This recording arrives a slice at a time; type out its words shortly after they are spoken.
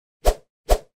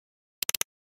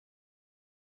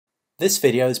This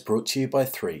video is brought to you by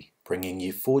 3, bringing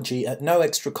you 4G at no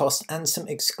extra cost and some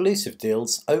exclusive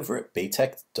deals over at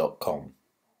btech.com.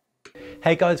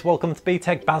 Hey guys, welcome to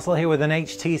BTech. Basil here with an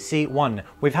HTC One.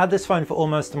 We've had this phone for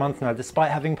almost a month now,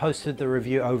 despite having posted the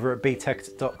review over at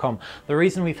btech.com. The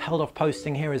reason we've held off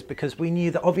posting here is because we knew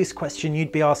the obvious question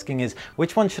you'd be asking is,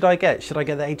 which one should I get? Should I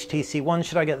get the HTC One?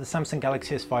 Should I get the Samsung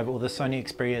Galaxy S5 or the Sony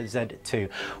Xperia Z2?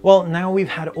 Well, now we've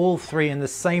had all three in the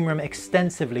same room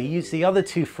extensively, used the other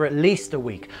two for at least a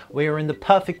week. We are in the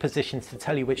perfect position to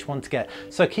tell you which one to get.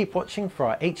 So keep watching for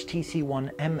our HTC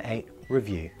One M8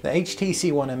 review. The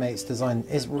HTC One M8's design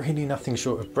is really nothing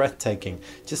short of breathtaking.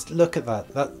 Just look at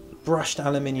that brushed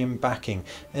aluminium backing,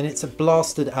 and it's a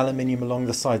blasted aluminium along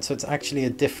the side, so it's actually a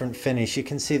different finish. You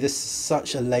can see this is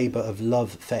such a labor of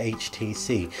love for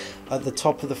HTC. At the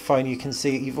top of the phone you can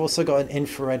see you've also got an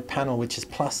infrared panel which is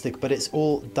plastic, but it's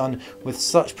all done with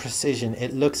such precision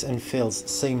it looks and feels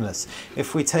seamless.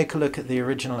 If we take a look at the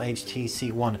original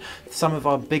HTC One, some of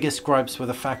our biggest gripes were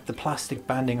the fact the plastic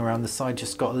banding around the side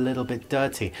just got a little bit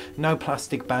dirty. No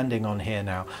plastic banding on here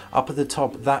now. Up at the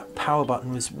top, that power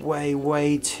button was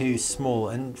way too small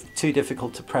and too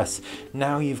difficult to press.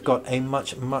 Now you've got a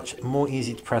much more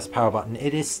easy to press power button.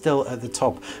 It is still at the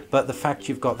top, but the fact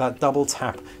you've got that double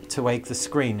tap to wake the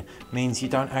screen means you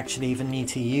don't actually even need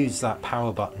to use that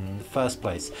power button in the first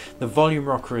place. The volume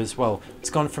rocker as well, it's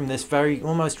gone from this very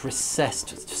almost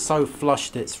recessed, so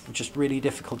flushed it's just really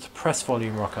difficult to press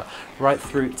volume rocker, right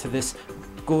through to this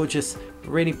gorgeous,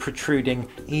 really protruding,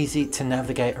 easy to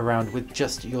navigate around with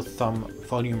just your thumb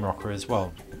volume rocker as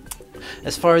well.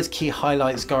 As far as key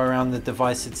highlights go around the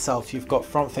device itself, you've got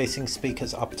front-facing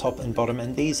speakers up top and bottom,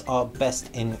 and these are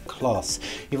best in class.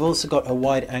 You've also got a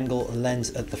wide-angle lens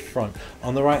at the front.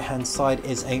 On the right-hand side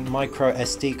is a micro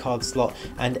SD card slot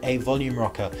and a volume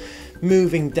rocker.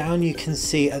 Moving down, you can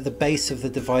see at the base of the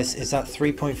device is that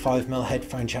 3.5mm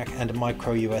headphone jack and a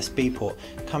micro USB port.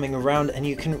 Coming around, and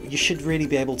you should really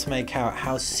be able to make out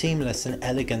how seamless and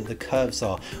elegant the curves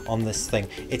are on this thing.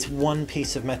 It's one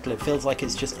piece of metal. It feels like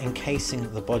it's just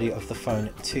encasing the body of the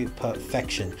phone to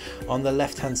perfection. On the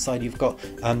left hand side you've got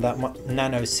that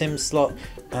nano SIM slot,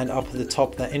 and up at the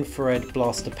top that infrared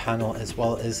blaster panel, as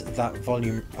well as that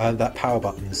that power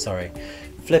button, sorry.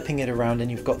 Flipping it around and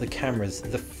you've got the cameras,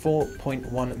 the 4.1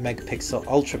 megapixel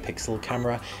ultra pixel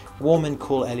camera, warm and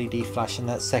cool LED flash, and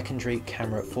that secondary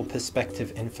camera for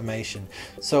perspective information.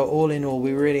 So all in all,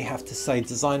 we really have to say,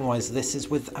 design wise, this is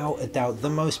without a doubt the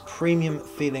most premium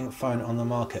feeling phone on the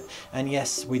market. And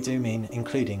yes, we do mean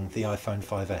including the iPhone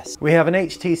 5S. We have an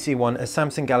HTC One, a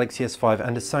Samsung Galaxy S5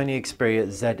 and a Sony Xperia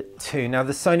Z2. Now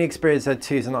the Sony Xperia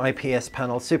Z2 is an IPS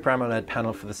panel, Super AMOLED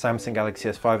panel for the Samsung Galaxy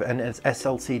S5, and it's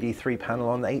SLCD3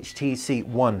 panel on the HTC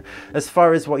One. As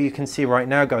far as what you can see right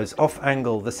now goes, off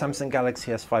angle, the Samsung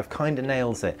Galaxy S5 kind of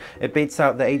nails it. It beats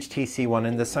out the HTC One,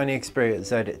 and the Sony Xperia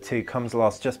Z2 comes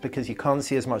last just because you can't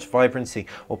see as much vibrancy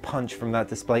or punch from that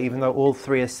display, even though all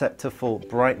three are set to full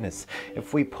brightness.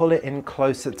 If we pull it in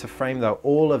closer to frame though,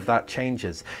 all of that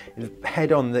changes.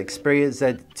 Head on, the Xperia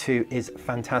Z2 is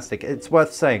fantastic. It's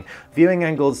worth saying, viewing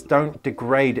angles don't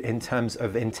degrade in terms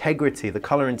of integrity, the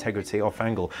color integrity off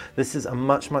angle. This is a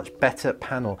much better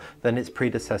panel than its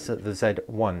predecessor, the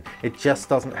Z1. It just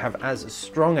doesn't have as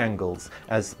strong angles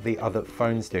as the other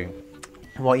phones do.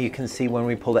 What you can see when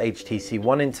we pull the HTC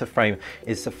One into frame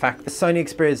is the fact the Sony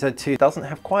Xperia Z2 doesn't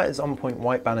have quite as on-point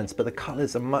white balance, but the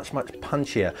colors are much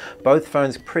punchier. Both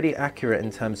phones pretty accurate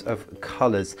in terms of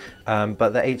colors, but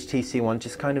the HTC One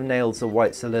just kind of nails the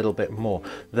whites a little bit more.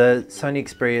 The Sony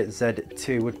Xperia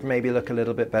Z2 would maybe look a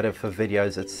little bit better for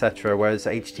videos, etc., whereas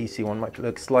the HTC One might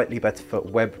look slightly better for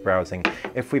web browsing.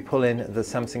 If we pull in the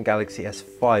Samsung Galaxy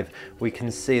S5, we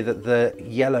can see that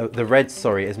the red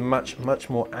is much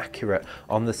more accurate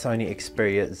on the Sony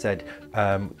Xperia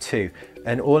Z2.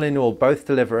 And all in all, both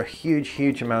deliver a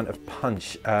huge amount of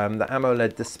punch. The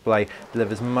AMOLED display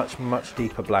delivers much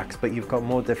deeper blacks, but you've got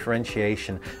more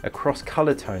differentiation across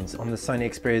color tones on the Sony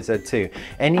Xperia Z2.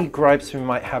 Any gripes we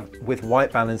might have with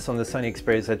white balance on the Sony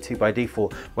Xperia Z2 by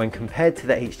default when compared to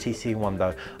the HTC One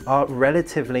though are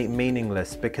relatively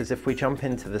meaningless, because if we jump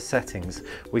into the settings,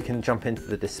 we can jump into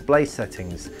the display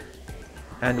settings,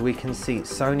 and we can see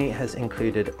Sony has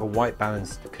included a white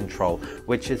balance control,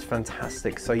 which is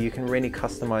fantastic. So you can really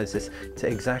customize this to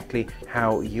exactly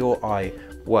how your eye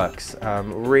works.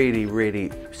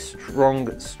 Really strong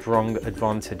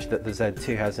advantage that the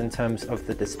Z2 has in terms of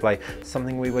the display,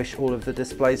 something we wish all of the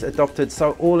displays adopted.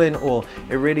 So all in all,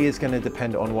 it really is going to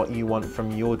depend on what you want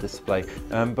from your display,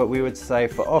 but we would say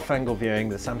for off-angle viewing,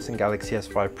 the Samsung Galaxy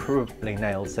S5 probably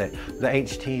nails it. The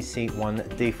HTC One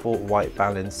default white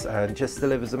balance just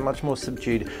delivers a much more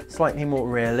subdued, slightly more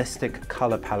realistic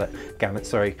color palette gamut,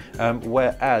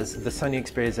 whereas the Sony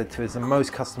Xperia Z2 is the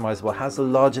most customizable, has the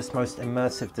largest, most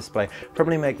immersive display,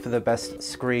 probably make for the best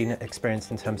screen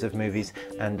experience in terms of movies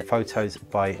and photos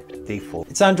by default.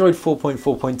 It's Android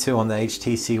 4.4.2 on the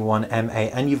HTC One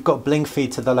M8, and you've got blink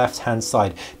feed to the left hand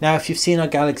side. Now if you've seen our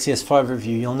Galaxy S5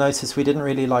 review, you'll notice we didn't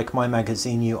really like My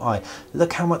Magazine UI.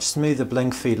 Look how much smoother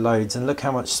blink feed loads, and look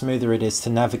how much smoother it is to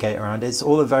navigate around. It's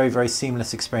all a very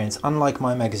seamless experience, unlike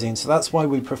My Magazine, so that's why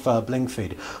we prefer blink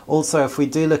feed. Also, if we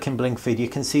do look in blink feed, you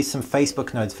can see some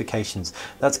Facebook notifications.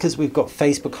 That's because we've got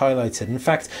Facebook highlighted. In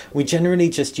fact, we generally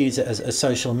just use it as a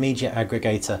social media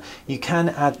aggregator. You can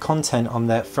add content on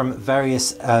there from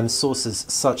various sources,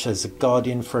 such as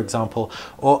Guardian, for example,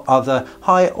 or other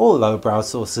high or low brow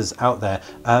sources out there,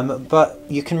 but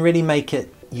you can really make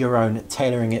it your own,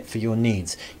 tailoring it for your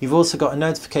needs. You've also got a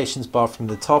notifications bar from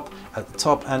the top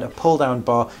and a pull down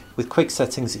bar with quick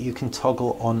settings that you can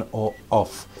toggle on or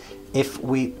off. If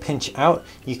we pinch out,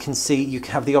 you can see you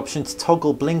have the option to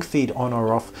toggle blink feed on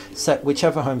or off, set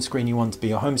whichever home screen you want to be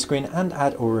your home screen, and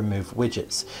add or remove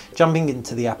widgets. Jumping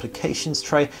into the applications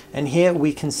tray, and here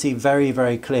we can see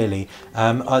very clearly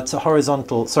it's a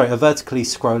vertically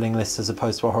scrolling list as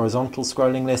opposed to a horizontal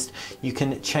scrolling list. You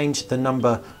can change the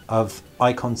number of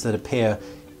icons that appear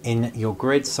in your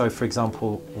grid. So for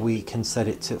example, we can set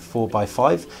it to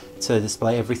 4x5 to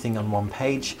display everything on one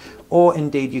page, or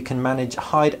indeed you can manage,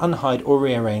 hide, unhide or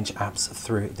rearrange apps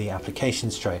through the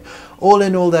applications tray. All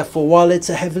in all, therefore, while it's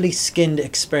a heavily skinned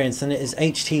experience and it is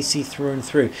HTC through and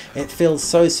through, it feels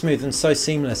so smooth and so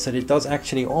seamless that it does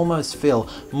actually almost feel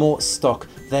more stock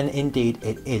than indeed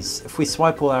it is. If we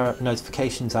swipe all our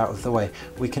notifications out of the way,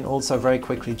 we can also very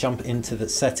quickly jump into the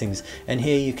settings, and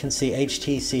here you can see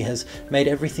HTC has made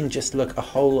everything just look a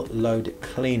whole load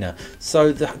cleaner.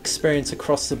 So the experience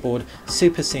across the board,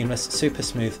 super seamless, super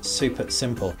smooth, super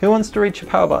simple. Who wants to reach a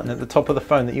power button at the top of the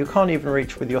phone that you can't even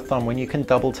reach with your thumb when you can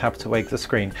double tap to wake the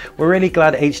screen? We're really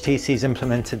glad HTC's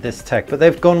implemented this tech, but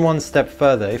they've gone one step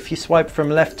further. If you swipe from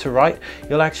left to right,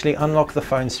 you'll actually unlock the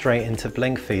phone straight into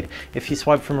blink feed. If you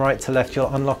swipe from right to left,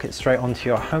 you'll unlock it straight onto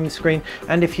your home screen,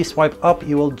 and if you swipe up,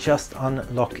 you will just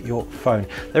unlock your phone.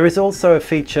 There is also a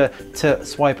feature to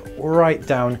swipe right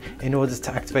down in order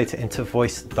to activate it into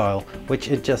voice dial, which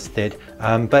it just did,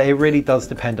 but it really does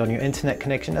depend on your internet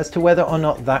connection as to whether or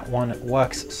not that one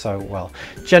works so well.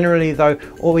 Generally though,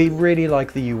 we really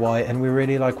like the UI, and we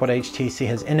really like what HTC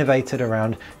has innovated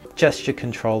around gesture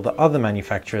control that other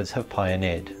manufacturers have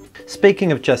pioneered.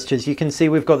 Speaking of gestures, you can see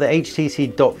we've got the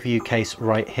HTC dot view case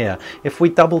right here. If we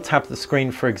double tap the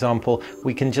screen, for example,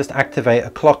 we can just activate a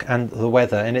clock and the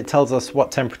weather, and it tells us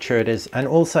what temperature it is and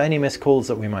also any missed calls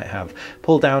that we might have.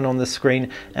 Pull down on the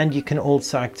screen and you can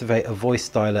also activate a voice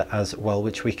dialer as well,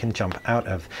 which we can jump out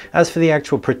of. As for the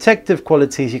actual protective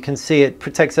qualities, you can see it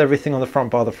protects everything on the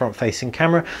front bar, the front facing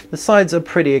camera. The sides are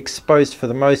pretty exposed for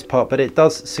the most part, but it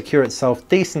does secure itself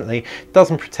decently. It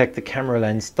doesn't protect the camera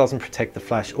lens, doesn't protect the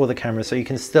flash or the camera, so you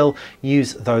can still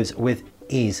use those with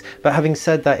ease. But having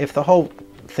said that, if the whole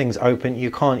thing's open,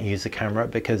 you can't use the camera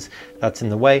because that's in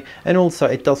the way, and also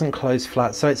it doesn't close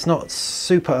flat, so it's not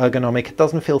super ergonomic. It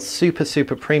doesn't feel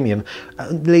super premium,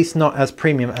 at least not as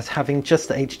premium as having just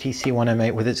the HTC One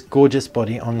M8 with its gorgeous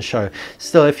body on show.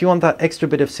 Still, if you want that extra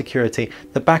bit of security,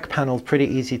 the back panel is pretty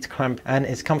easy to clamp and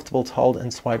is comfortable to hold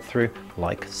and swipe through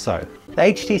like so. The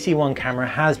HTC One camera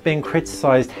has been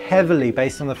criticized heavily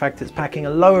based on the fact it's packing a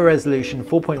lower resolution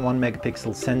 4.1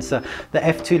 megapixel sensor. The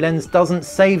f2 lens doesn't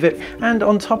save it, and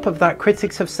on top of that,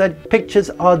 critics have said pictures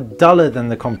are duller than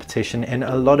the competition in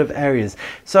a lot of areas.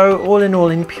 So all in all,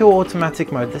 in pure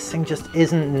automatic mode, this thing just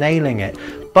isn't nailing it.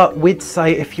 But we'd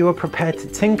say if you were prepared to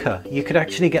tinker, you could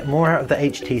actually get more out of the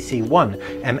HTC One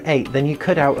M8 than you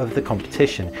could out of the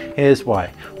competition. Here's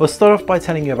why. We'll start off by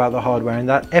telling you about the hardware, and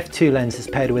that f2 lens is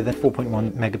paired with a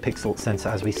 4.1 megapixel sensor,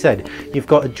 as we said. You've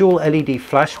got a dual LED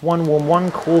flash, one warm, one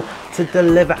cool, to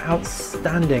deliver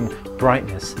outstanding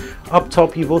brightness. Up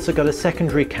top, you've also got a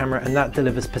secondary camera, and that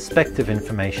delivers perspective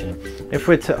information. If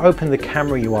we're to open the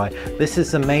camera UI, this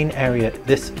is the main area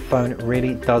this phone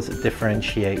really does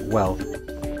differentiate well.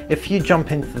 If you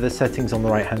jump into the settings on the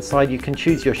right hand side, you can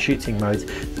choose your shooting modes: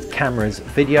 cameras,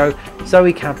 video,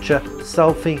 Zoe capture,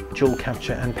 selfie, dual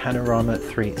capture and panorama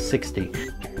 360.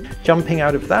 Jumping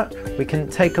out of that, we can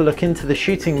take a look into the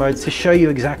shooting modes to show you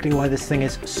exactly why this thing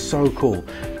is so cool.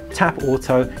 Tap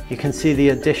auto, you can see the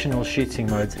additional shooting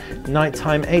modes: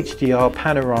 nighttime, HDR,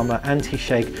 panorama,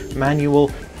 anti-shake, manual,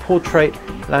 portrait,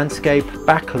 landscape,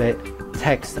 backlit,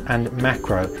 text and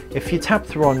macro. If you tap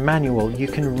through on manual, you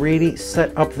can really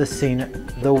set up the scene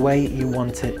the way you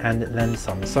want it and then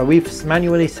some. So we've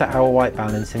manually set our white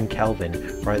balance in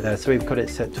Kelvin right there. So we've got it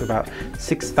set to about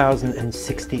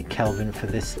 6060 Kelvin for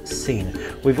this scene.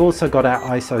 We've also got our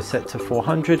ISO set to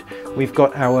 400. We've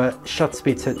got our shutter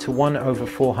speed set to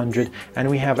 1/400,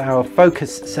 and we have our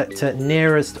focus set to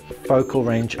nearest focal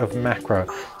range of macro.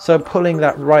 So pulling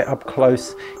that right up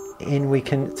close in, we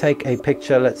can take a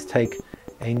picture. Let's take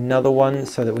another one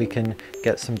so that we can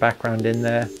get some background in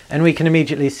there, and we can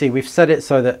immediately see we've set it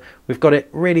so that we've got it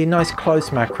really nice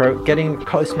close macro. Getting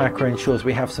close macro ensures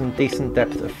we have some decent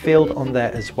depth of field on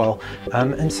there as well,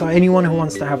 and so anyone who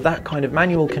wants to have that kind of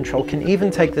manual control can even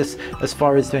take this as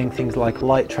far as doing things like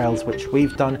light trails, which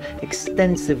we've done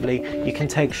extensively. You can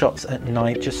take shots at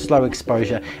night, just slow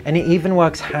exposure, and it even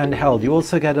works handheld. You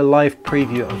also get a live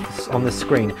preview on the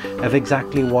screen of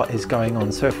exactly what is going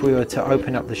on. So if we were to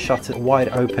open up the shutter wide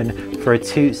open for a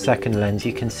 2-second lens,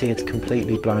 you can see it's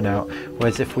completely blown out,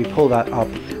 whereas if we pull that up,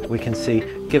 we can see,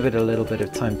 give it a little bit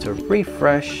of time to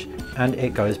refresh, and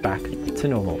it goes back to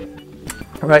normal.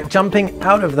 All right, jumping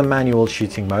out of the manual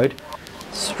shooting mode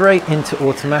straight into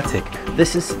automatic.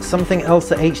 This is something else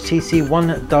that HTC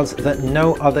One does that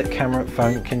no other camera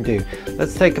phone can do.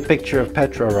 Let's take a picture of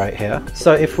Petra right here.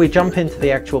 So if we jump into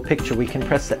the actual picture, we can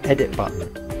press the edit button.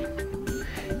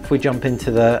 If we jump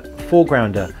into the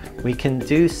foregrounder, we can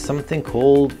do something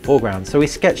called foreground. So we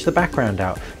sketch the background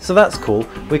out. So that's cool.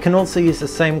 We can also use the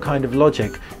same kind of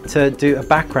logic to do a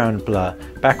background blur,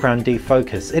 background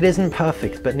defocus. It isn't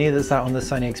perfect, but neither is that on the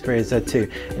Sony Xperia Z2.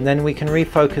 And then we can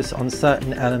refocus on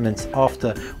certain elements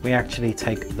after we actually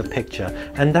take the picture.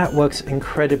 And that works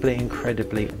incredibly,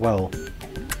 incredibly well.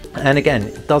 And again,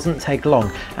 it doesn't take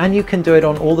long, and you can do it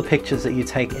on all the pictures that you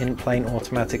take in plain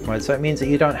automatic mode. So it means that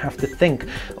you don't have to think,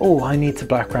 oh, I need to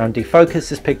background defocus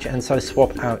this picture and so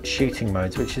swap out shooting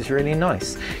modes, which is really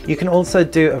nice. You can also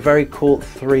do a very cool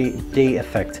 3D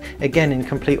effect, again in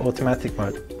complete automatic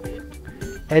mode.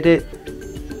 Edit,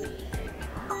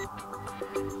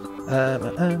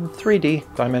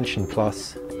 3D dimension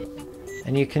plus,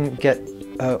 and you can get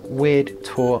a weird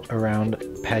tour around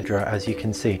Pedra, as you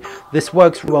can see. This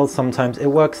works well sometimes, it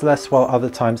works less well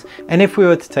other times, and if we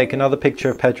were to take another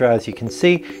picture of Pedra, as you can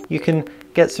see, you can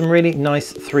get some really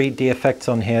nice 3D effects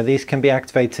on here. These can be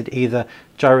activated either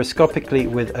gyroscopically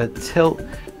with a tilt,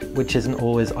 which isn't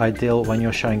always ideal when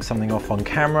you're showing something off on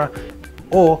camera,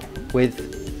 or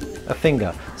with a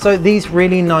finger. So these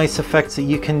really nice effects that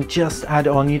you can just add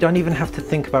on, you don't even have to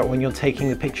think about when you're taking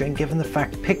the picture, and given the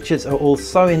fact pictures are all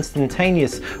so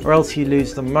instantaneous or else you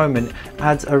lose the moment,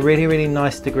 adds a really, really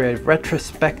nice degree of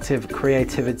retrospective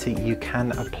creativity you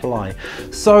can apply.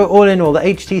 So all in all, the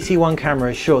HTC One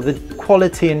camera, sure, the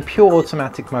quality in pure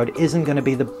automatic mode isn't going to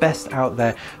be the best out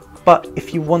there, but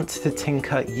if you want to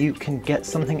tinker, you can get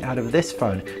something out of this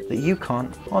phone that you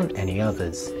can't on any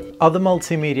others. Other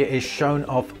multimedia is shown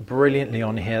off brilliantly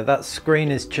on here. That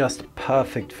screen is just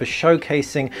perfect for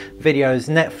showcasing videos.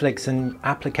 Netflix and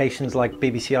applications like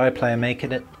BBC iPlayer make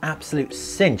it an absolute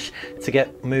cinch to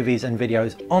get movies and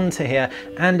videos onto here,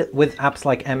 and with apps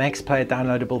like MX Player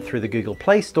downloadable through the Google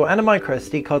Play Store and a micro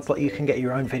SD card slot, you can get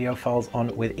your own video files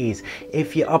on with ease.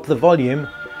 If you up the volume,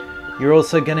 you're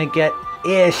also going to get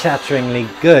ear-shatteringly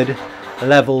good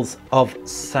levels of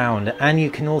sound, and you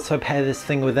can also pair this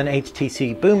thing with an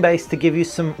HTC boom bass to give you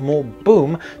some more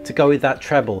boom to go with that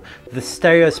treble. The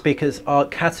stereo speakers are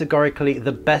categorically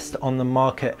the best on the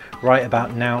market right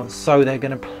about now, so they're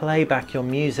going to play back your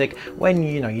music when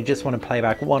you just want to play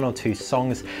back 1 or 2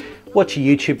 songs, watch a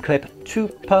YouTube clip to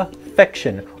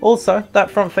perfection. Also, that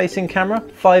front-facing camera,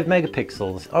 5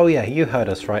 megapixels. Oh yeah, you heard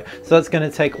us right. So that's going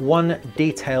to take 1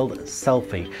 detailed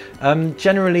selfie.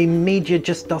 Generally, media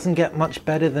just doesn't get much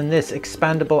better than this.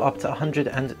 Expandable up to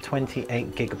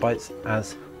 128 gigabytes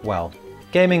as well.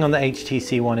 Gaming on the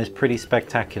HTC One is pretty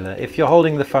spectacular. If you're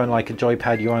holding the phone like a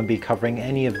joypad, you won't be covering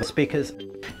any of the speakers.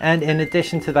 And in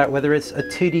addition to that, whether it's a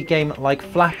 2D game like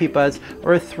Flappy Birds,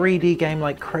 or a 3D game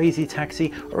like Crazy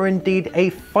Taxi, or indeed a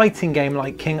fighting game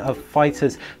like King of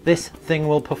Fighters, this thing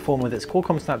will perform with its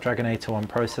Qualcomm Snapdragon 801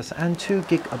 processor and 2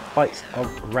 gigabytes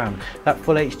of RAM. That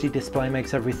full HD display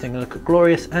makes everything look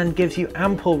glorious and gives you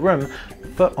ample room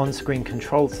for on-screen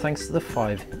controls thanks to the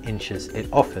 5 inches it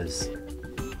offers.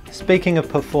 Speaking of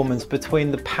performance,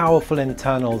 between the powerful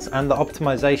internals and the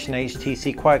optimization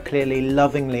HTC quite clearly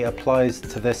lovingly applies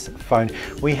to this phone,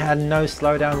 we had no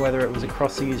slowdown, whether it was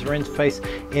across the user interface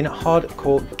in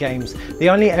hardcore games. The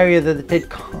only area that did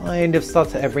kind of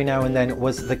stutter every now and then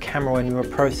was the camera when we were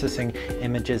processing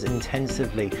images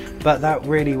intensively, but that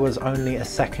really was only a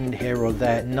second here or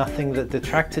there, nothing that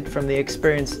detracted from the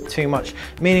experience too much,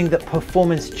 meaning that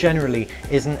performance generally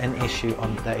isn't an issue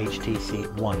on the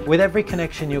HTC One. With every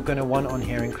connection you're going to want on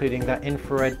here, including that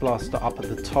infrared blaster up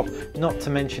at the top, not to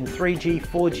mention 3G,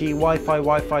 4G,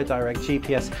 Wi-Fi direct,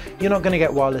 GPS. You're not going to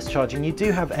get wireless charging. You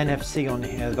do have NFC on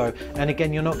here though, and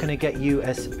again you're not going to get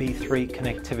USB 3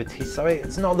 connectivity, so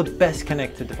it's not the best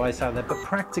connected device out there, but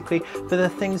practically for the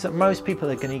things that most people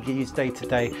are going to use day to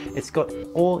day, it's got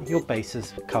all your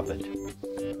bases covered.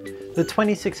 The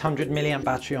 2600 mAh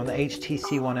battery on the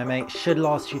HTC One M8 should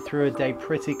last you through a day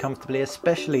pretty comfortably,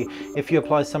 especially if you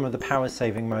apply some of the power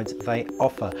saving modes they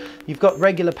offer. You've got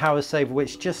regular power saver,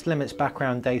 which just limits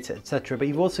background data, etc., but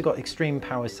you've also got extreme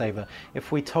power saver.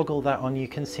 If we toggle that on, you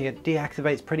can see it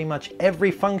deactivates pretty much every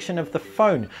function of the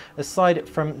phone, aside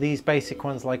from these basic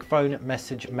ones like phone,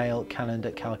 message, mail,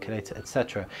 calendar, calculator,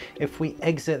 etc. If we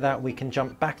exit that, we can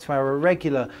jump back to our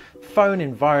regular phone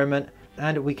environment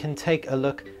and we can take a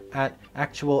look at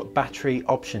actual battery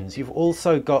options. You've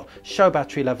also got show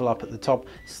battery level up at the top,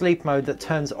 sleep mode that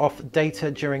turns off data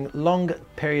during long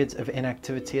periods of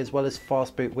inactivity, as well as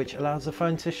fast boot, which allows the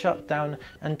phone to shut down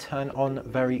and turn on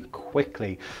very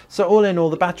quickly. So all in all,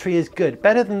 the battery is good,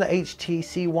 better than the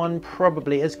HTC One,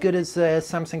 probably as good as the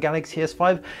Samsung Galaxy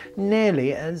S5,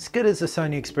 nearly as good as the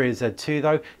Sony Xperia Z2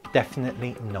 though,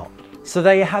 definitely not. So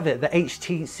there you have it, the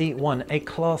HTC One, a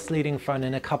class-leading phone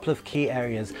in a couple of key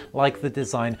areas, like the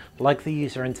design, like the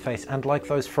user interface, and like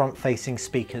those front-facing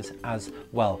speakers as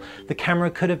well. The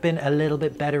camera could have been a little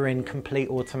bit better in complete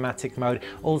automatic mode.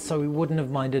 Also, we wouldn't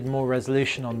have minded more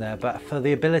resolution on there, but for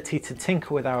the ability to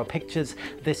tinker with our pictures,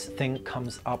 this thing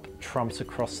comes up trumps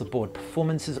across the board.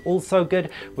 Performance is also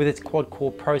good with its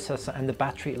quad-core processor, and the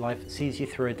battery life sees you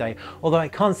through a day, although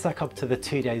it can't stack up to the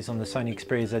 2 days on the Sony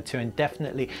Xperia Z2 and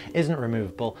definitely isn't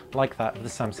removable like that of the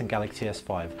Samsung Galaxy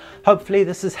S5. Hopefully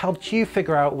this has helped you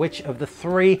figure out which of the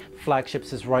 3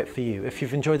 flagships is right for you. If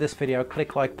you've enjoyed this video,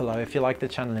 click like below. If you like the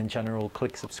channel in general,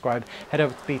 click subscribe. Head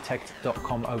over to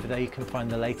btech.com. Over there you can find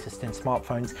the latest in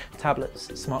smartphones,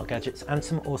 tablets, smart gadgets, and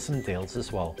some awesome deals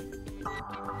as well.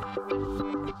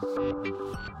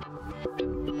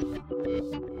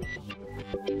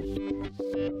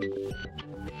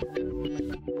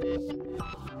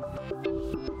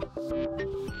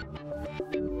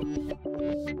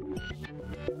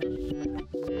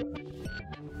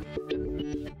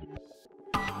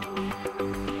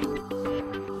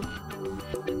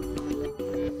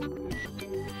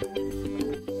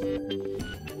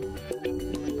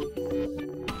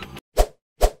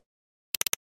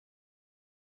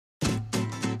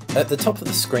 At the top of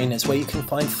the screen is where you can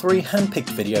find 3 hand-picked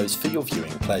videos for your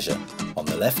viewing pleasure. On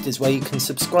the left is where you can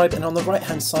subscribe, and on the right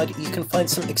hand side you can find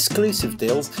some exclusive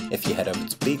deals if you head over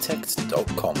to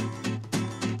btech.com.